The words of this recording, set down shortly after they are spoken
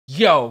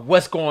Yo,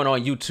 what's going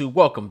on YouTube?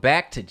 Welcome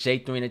back to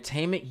J3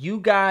 Entertainment.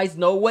 You guys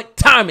know what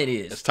time it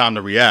is. It's time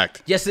to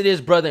react. Yes, it is,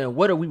 brother. And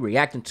what are we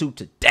reacting to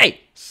today?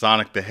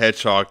 Sonic the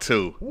Hedgehog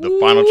 2, the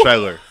final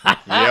trailer.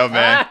 Yeah,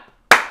 man.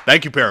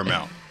 Thank you,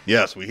 Paramount.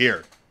 Yes, we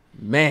here.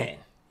 Man.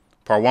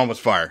 Part 1 was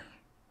fire.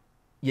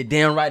 You're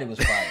damn right it was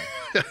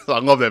fire. I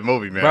love that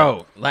movie, man.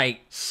 Bro,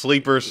 like...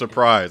 Sleeper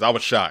surprise. I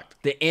was shocked.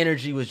 The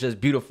energy was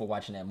just beautiful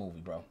watching that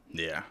movie, bro.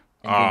 Yeah.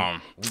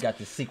 We got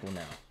the sequel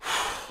now.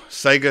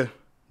 Sega,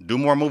 do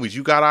more movies.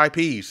 You got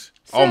IPs.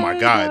 Sega. Oh, my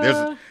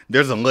God.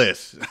 There's a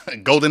list.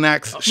 Golden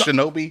Axe,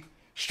 Shinobi,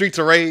 Streets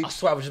of Rage. I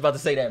swear I was just about to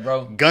say that,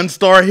 bro.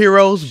 Gunstar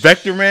Heroes,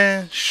 Vector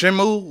Man,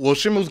 Shenmue. Well,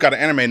 Shenmue's got an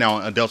anime now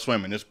on Adult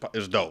Swim, and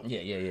it's dope.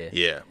 Yeah.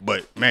 Yeah,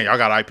 but, man, y'all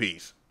got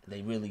IPs.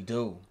 They really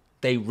do.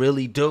 They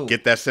really do.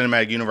 Get that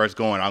cinematic universe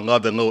going. I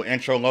love the little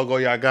intro logo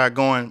y'all got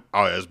going.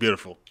 Oh, yeah, it's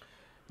beautiful.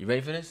 You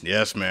ready for this?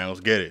 Yes, man. Let's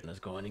get it. Let's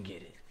go in and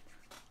get it.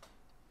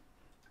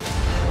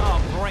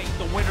 Oh, great.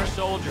 The Winter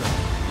Soldier.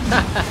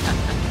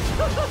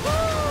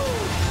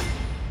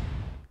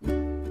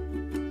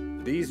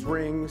 These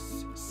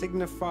rings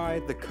signify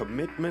the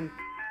commitment.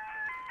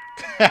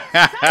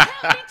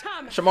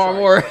 Shamar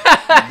Moore.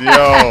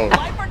 Yo.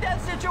 Life or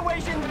death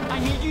situation. I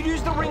need you to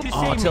use the ring to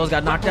save me. Tails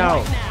got knocked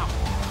out. Right now.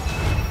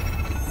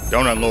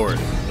 Donut Lord.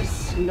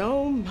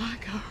 No, my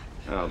God.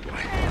 Oh boy.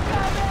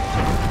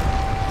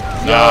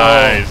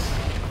 Nice.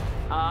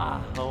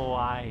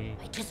 Hawaii.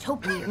 I just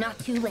hope we're not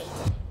too late.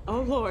 Oh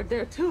Lord,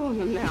 there are two of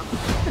them now.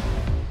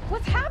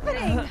 What's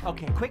happening?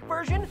 Okay, quick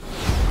version.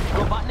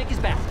 Robotnik is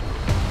back.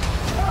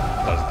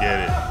 Let's get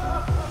it.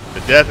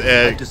 The Death I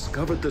Egg.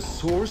 discovered the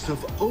source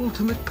of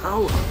ultimate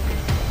power.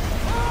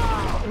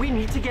 We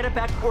need to get it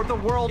back or the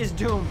world is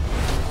doomed.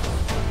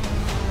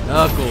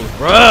 Knuckles,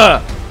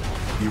 bruh.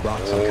 You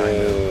brought some kind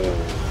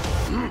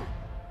of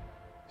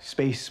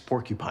space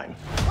porcupine.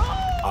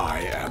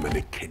 I am an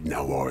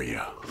echidna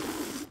warrior.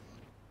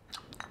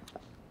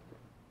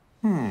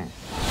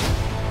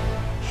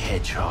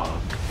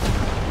 Hedgehog.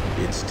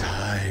 It's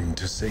time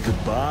to say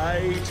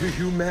goodbye to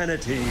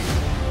humanity.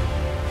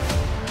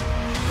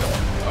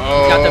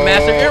 Oh, Got the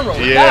Master Emerald.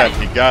 Yeah, Got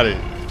it. he got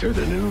it. To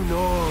the new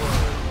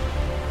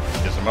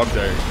north. Get some up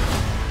there.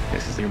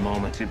 This is your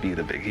moment to be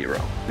the big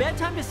hero. Bad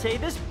time to say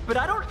this, but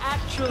I don't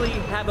actually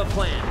have a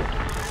plan.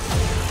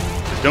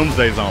 The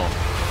Doomsday Zone.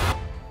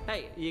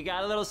 Hey, you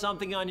got a little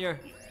something on your...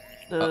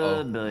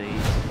 Uh-oh.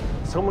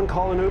 Someone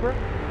call an Uber?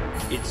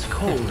 It's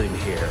cold in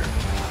here.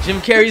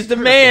 Jim Carrey's the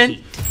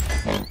man.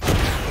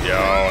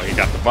 Yo, he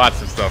got the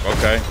bots and stuff.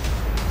 Okay.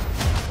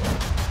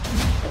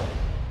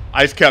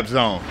 Ice Cap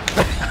Zone.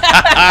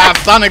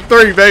 Sonic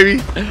 3,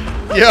 baby.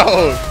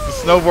 Yo, the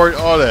snowboard,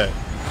 all that.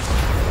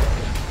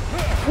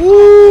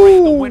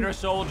 Great, the Winter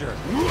Soldier.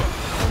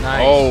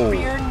 Nice. Oh.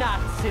 Fear not,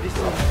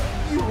 citizen.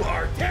 You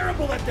are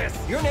terrible at this.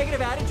 Your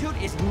negative attitude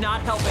is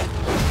not helping.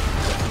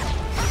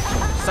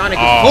 Sonic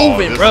is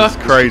moving, bruh. This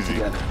is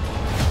crazy.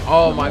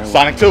 Oh my God.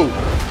 Sonic 2.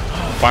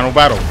 Final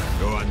battle.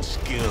 You're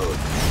unskilled.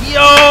 Yo!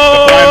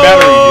 Flying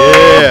battery.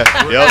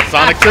 Yeah. Yep.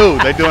 Sonic 2.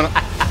 They doing.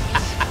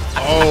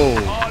 Oh.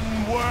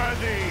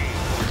 Unworthy.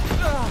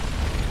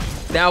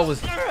 That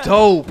was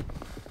dope.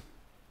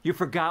 You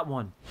forgot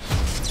one.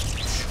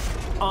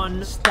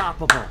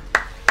 Unstoppable.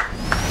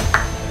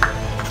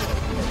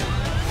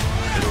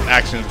 This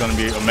action is gonna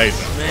be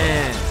amazing.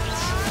 Man.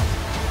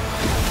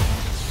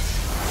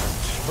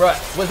 Bruh,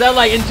 was that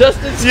like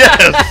Injustice?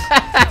 Yes.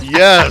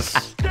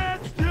 Yes. A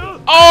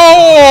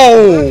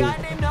Oh. guy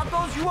named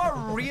Knuckles, you are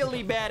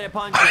really bad at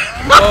punching.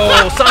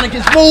 Oh, Sonic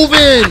is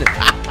moving.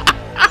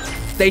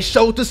 They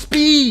showed the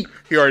speed.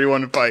 He already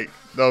won the fight.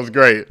 That was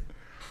great.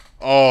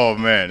 Oh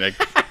man. I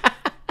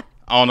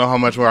don't know how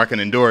much more I can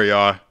endure,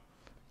 y'all.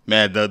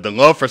 Man, the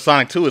love for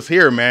Sonic 2 is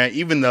here, man.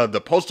 Even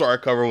the poster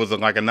art cover was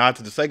like a nod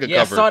to the Sega Yeah,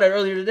 cover. I saw that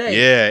earlier today.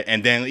 Yeah,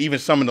 and then even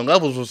some of the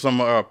levels was some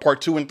part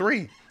 2 and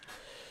 3.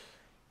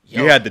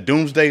 Yo. You had the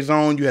Doomsday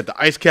Zone, you had the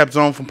Ice Cap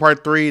Zone from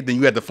part 3, then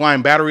you had the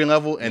Flying Battery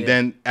level, and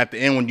then at the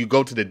end when you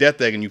go to the Death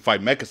Egg and you fight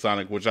Mecha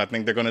Sonic, which I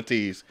think they're gonna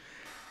tease.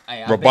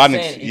 Hey, I've been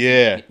Robotnik's, saying it.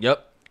 yeah.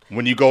 Yep.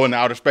 When you go into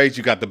outer space,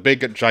 you got the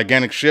big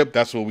gigantic ship.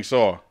 That's what we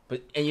saw.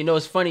 But and you know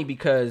it's funny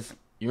because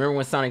you remember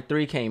when Sonic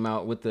 3 came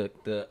out with the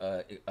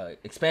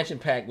expansion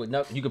pack with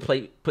you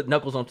could put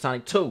Knuckles on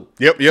Sonic 2.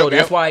 Yep. So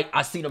that's why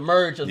I see the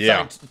merge of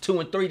Yeah. Sonic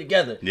 2 and 3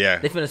 together. Yeah.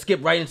 They finna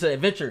skip right into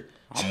Adventure.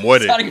 I'm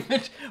with Sonic it.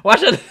 Adventure.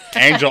 Watch it.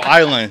 Angel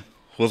Island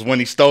was when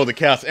he stole the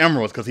Chaos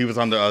Emeralds because he was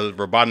under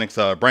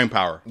Robotnik's brain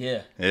power.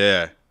 Yeah.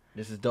 Yeah.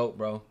 This is dope,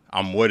 bro.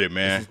 I'm with it,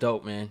 man. This is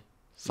dope, man.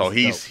 So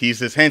he's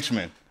his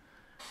henchman,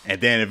 and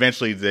then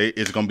eventually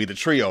it's gonna be the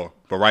trio.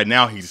 But right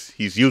now he's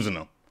using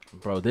them,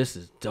 Bro, this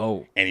is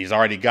dope. and he's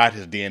already got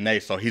his DNA,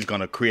 so he's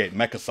gonna create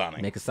Mecha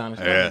Sonic. Mecha Sonic,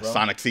 yeah, bro.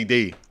 Sonic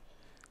CD.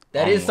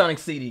 That is Sonic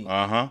CD.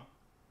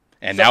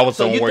 And that was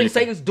so the you one.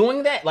 think Sega's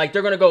doing that? Like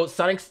they're gonna go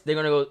Sonic's. They're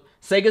gonna go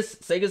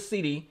Sega's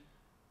CD.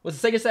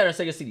 Was it Sega Saturn or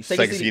Sega CD?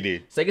 Sega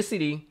CD. Sega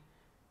CD.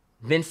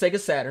 Then Sega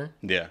Saturn.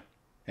 Yeah,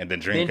 and then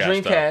Then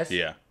Dreamcast. Dreamcast. Stuff.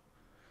 Yeah.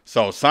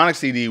 So Sonic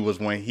CD was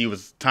when he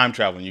was time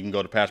traveling. You can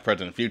go to past,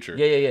 present, and future.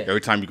 Yeah. Every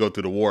time you go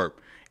through the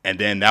warp. And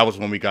then that was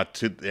when we got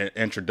to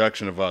the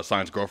introduction of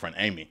Sonic's girlfriend,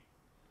 Amy.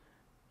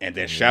 And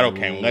then Shadow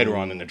came later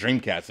on in the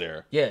Dreamcast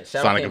era. Yeah,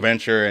 Sonic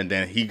Adventure, and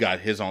then he got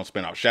his own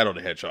spin-off, Shadow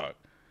the Hedgehog.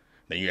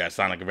 Then you had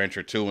Sonic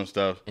Adventure 2 and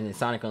stuff. And then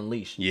Sonic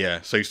Unleashed.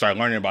 Yeah, so you start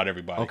learning about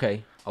everybody.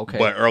 Okay.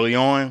 But early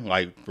on,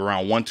 like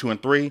around 1, 2,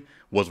 and 3,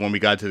 was when we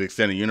got to the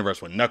extended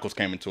universe when Knuckles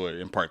came into it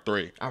in part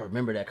 3. I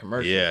remember that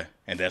commercial. Yeah,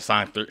 and that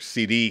Sonic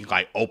CD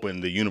like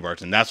opened the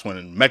universe, and that's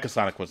when Mecha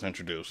Sonic was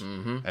introduced.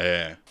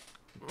 Yeah.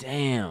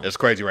 Damn. It's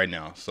crazy right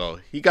now. So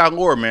he got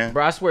lore, man.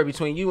 Bro, I swear,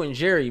 between you and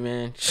Jerry,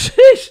 man.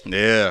 Sheesh.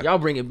 Yeah. Y'all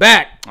bring it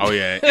back. Oh,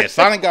 yeah. And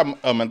Sonic got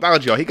a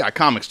mythology. He got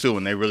comics, too,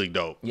 and they really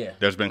dope. Yeah.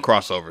 There's been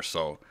crossovers,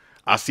 so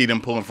I see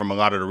them pulling from a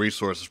lot of the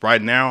resources.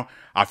 Right now,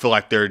 I feel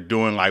like they're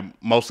doing, like,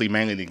 mostly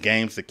mainly the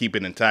games to keep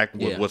it intact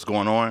with what's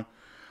going on.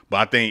 But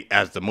I think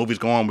as the movies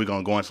go on, we're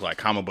going to go into, like,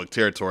 comic book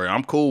territory.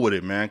 I'm cool with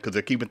it, man, because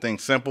they're keeping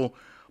things simple,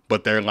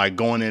 but they're, like,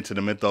 going into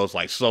the mythos,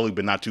 like, slowly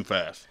but not too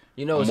fast.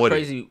 You know, it's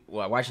crazy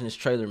watching this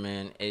trailer,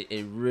 man.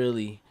 It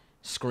really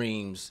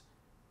screams,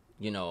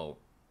 you know,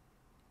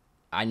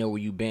 I know where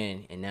you've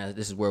been, and now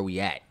this is where we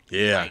at.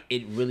 Yeah. Like,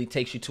 it really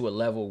takes you to a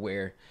level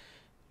where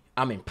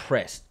I'm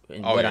impressed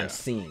in what I'm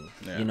seeing.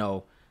 Yeah. You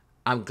know,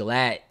 I'm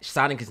glad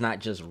Sonic is not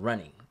just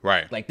running.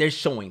 Right. Like, they're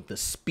showing the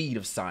speed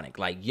of Sonic.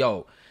 Like,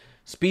 yo,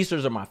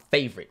 speedsters are my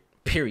favorite,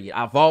 period.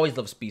 I've always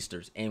loved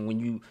speedsters. And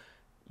when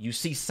you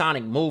see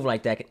Sonic move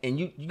like that, and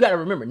you got to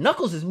remember,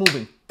 Knuckles is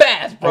moving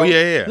fast, bro. Oh,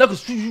 yeah.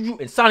 Knuckles,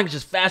 and Sonic is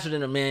just faster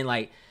than him, man.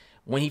 Like,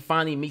 when he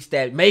finally meets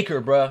that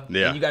Maker, bro,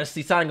 and you got to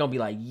see Sonic gonna be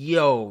like,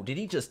 yo, did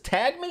he just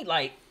tag me?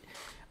 Like,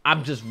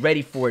 I'm just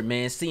ready for it,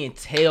 man. Seeing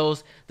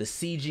Tails, the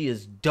CG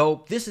is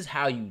dope. This is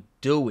how you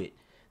do it.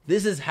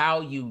 This is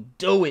how you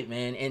do it,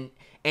 man.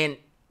 And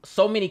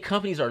so many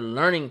companies are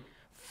learning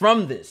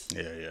from this.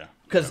 Yeah.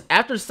 Because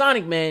after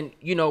Sonic, man,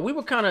 you know, we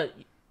were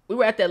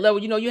at that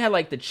level. You know, you had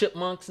like the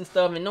Chipmunks and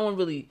stuff, and no one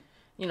really,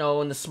 you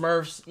know, and the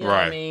Smurfs, you know what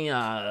I mean?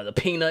 The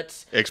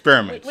Peanuts.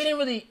 Experiments. We didn't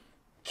really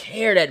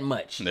care that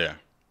much. Yeah.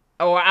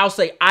 Or I'll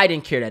say I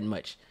didn't care that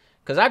much.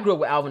 Because I grew up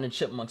with Alvin and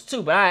Chipmunks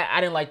too, but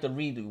I didn't like the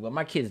redo, but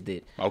my kids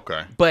did.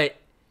 Okay. But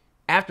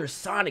after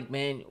Sonic,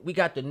 man, we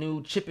got the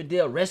new Chip and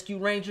Dale Rescue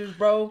Rangers,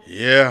 bro.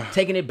 Yeah.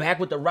 Taking it back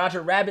with the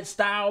Roger Rabbit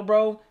style,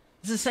 bro.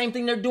 It's the same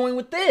thing they're doing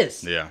with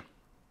this. Yeah.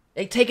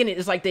 They taking it.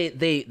 It's like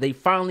they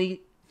finally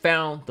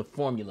found the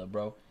formula,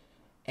 bro.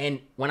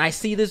 And when I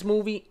see this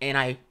movie, and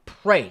I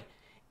pray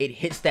it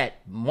hits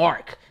that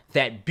mark,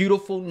 that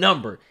beautiful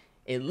number,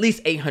 at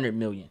least 800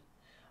 million.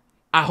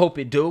 I hope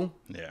it do.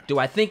 Yeah. Do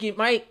I think it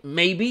might?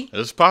 Maybe.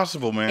 It's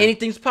possible, man.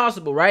 Anything's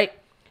possible, right?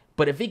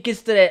 But if it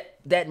gets to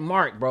that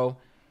mark, bro,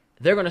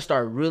 they're gonna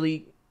start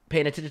really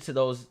paying attention to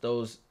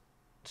those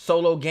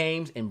solo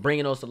games and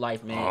bringing those to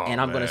life, man. Oh, and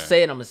I'm gonna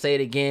say it. I'm gonna say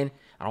it again.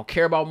 I don't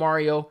care about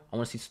Mario. I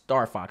want to see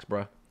Star Fox,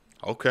 bro.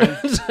 Okay.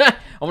 I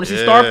want to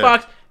see Star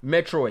Fox,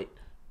 Metroid.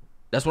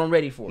 That's what I'm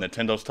ready for.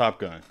 Nintendo's Top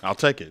Gun. I'll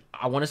take it.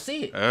 I want to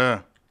see it.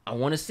 Yeah. I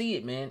want to see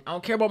it, man. I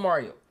don't care about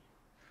Mario.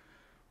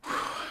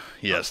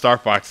 Yeah, Star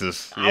Fox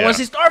is. Yeah. I want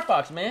to see Star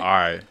Fox, man. All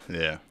right.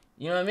 Yeah.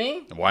 You know what I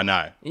mean? Why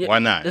not? Yeah, Why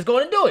not? Let's go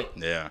and do it.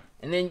 Yeah.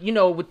 And then, you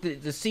know, with the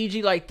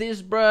CG like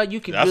this, bro, you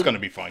can. That's really, gonna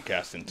be fun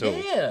casting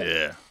too. Yeah.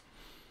 Yeah.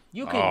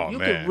 You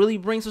can really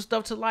bring some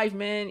stuff to life,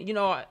 man. You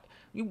know,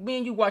 me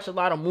and you watch a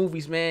lot of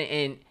movies, man,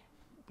 and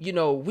you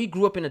know, we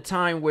grew up in a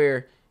time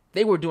where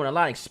they were doing a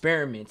lot of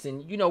experiments,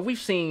 and you know, we've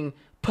seen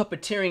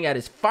puppeteering at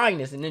its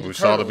finest in Ninja Turtles. We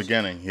saw the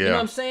beginning, yeah. You know what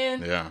I'm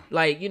saying? Yeah.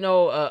 Like, you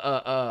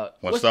know,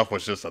 when stuff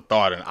was just a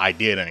thought, an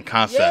idea, and a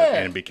concept,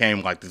 and it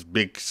became like this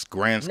big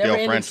grand scale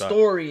franchise.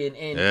 Story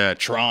and yeah,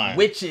 Tron,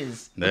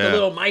 witches with the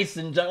little mice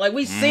and junk. Like,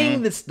 we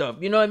seen this stuff,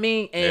 you know what I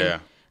mean? And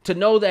to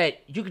know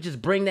that you could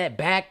just bring that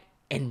back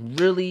and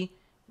really,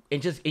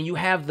 and you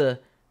have the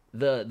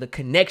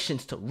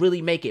connections to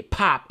really make it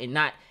pop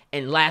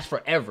and last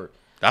forever.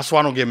 That's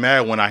why I don't get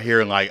mad when I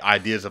hear like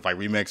ideas of like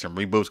remakes and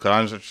reboots,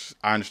 because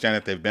I understand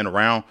that they've been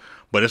around,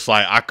 but it's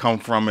like I come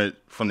from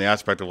the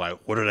aspect of like,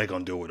 what are they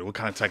gonna do with it? What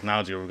kind of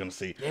technology are we gonna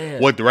see? Yeah.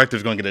 What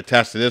director's gonna get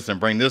attached to this and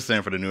bring this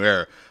in for the new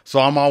era? So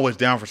I'm always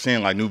down for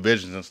seeing like new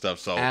visions and stuff.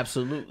 So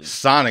absolutely,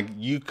 Sonic,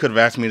 you could have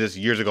asked me this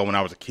years ago when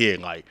I was a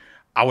kid. Like,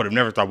 I would have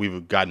never thought we would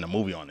have gotten a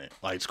movie on it.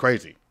 Like, it's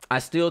crazy. I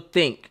still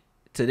think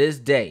to this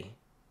day,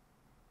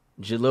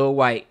 Jaleel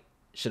White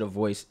should have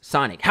voiced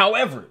Sonic.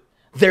 However,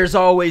 there's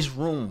always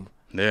room.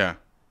 Yeah.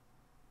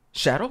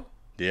 Shadow?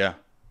 Yeah.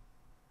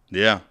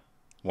 Yeah.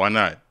 Why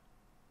not?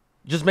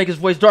 Just make his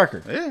voice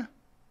darker. Yeah.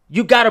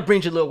 You gotta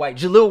bring Jaleel White.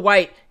 Jaleel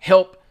White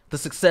helped the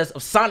success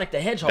of Sonic the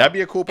Hedgehog. That'd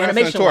be a cool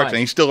passing the torch, and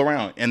he's still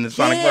around in the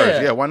Sonic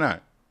verse. Yeah, why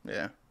not?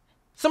 Yeah.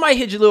 Somebody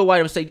hit Jaleel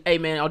White and say, "Hey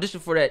man, audition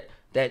for that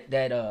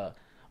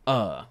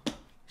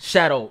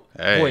Shadow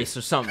voice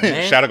or something,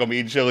 man." Shadow gonna be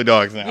eating chili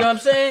dogs now. You know what I'm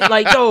saying?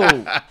 Like, yo,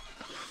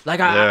 like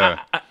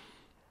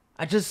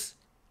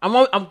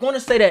I'm going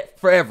to say that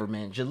forever,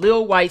 man.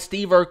 Jaleel White,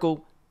 Steve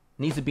Urkel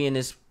needs to be in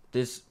this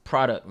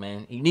product,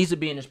 man. He needs to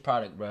be in this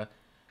product, bro.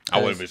 I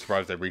wouldn't be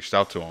surprised if they reached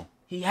out to him.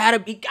 He gotta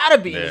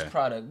be in this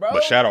product, bro.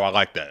 But Shadow, I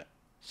like that.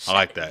 I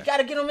like that. You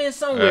gotta get him in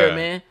somewhere,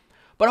 man.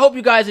 But I hope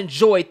you guys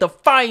enjoyed the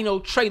final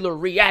trailer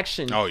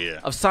reaction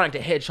of Sonic the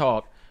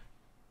Hedgehog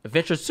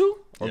Adventure 2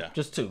 or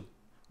just 2?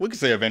 We can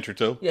say Adventure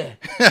 2. Yeah.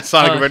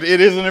 Sonic Adventure. It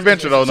is an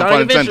adventure, though. No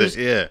pun intended.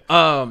 Yeah.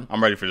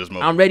 I'm ready for this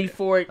movie. I'm ready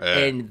for it. Yeah.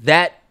 And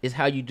that is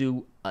how you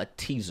do a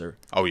teaser.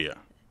 Oh, yeah.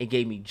 It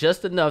gave me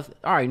just enough.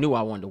 I already knew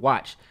I wanted to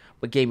watch,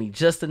 but gave me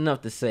just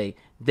enough to say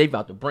they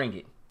about to bring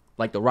it.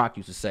 Like The Rock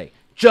used to say.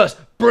 Just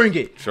bring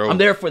it. Sure. I'm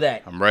there for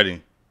that. I'm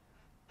ready.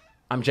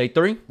 I'm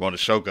J3. We're on the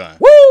Shogun.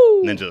 Woo!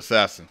 Ninja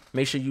Assassin.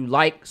 Make sure you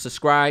like,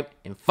 subscribe,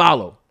 and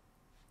follow.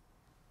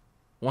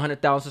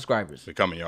 100,000 subscribers. We're coming, y'all.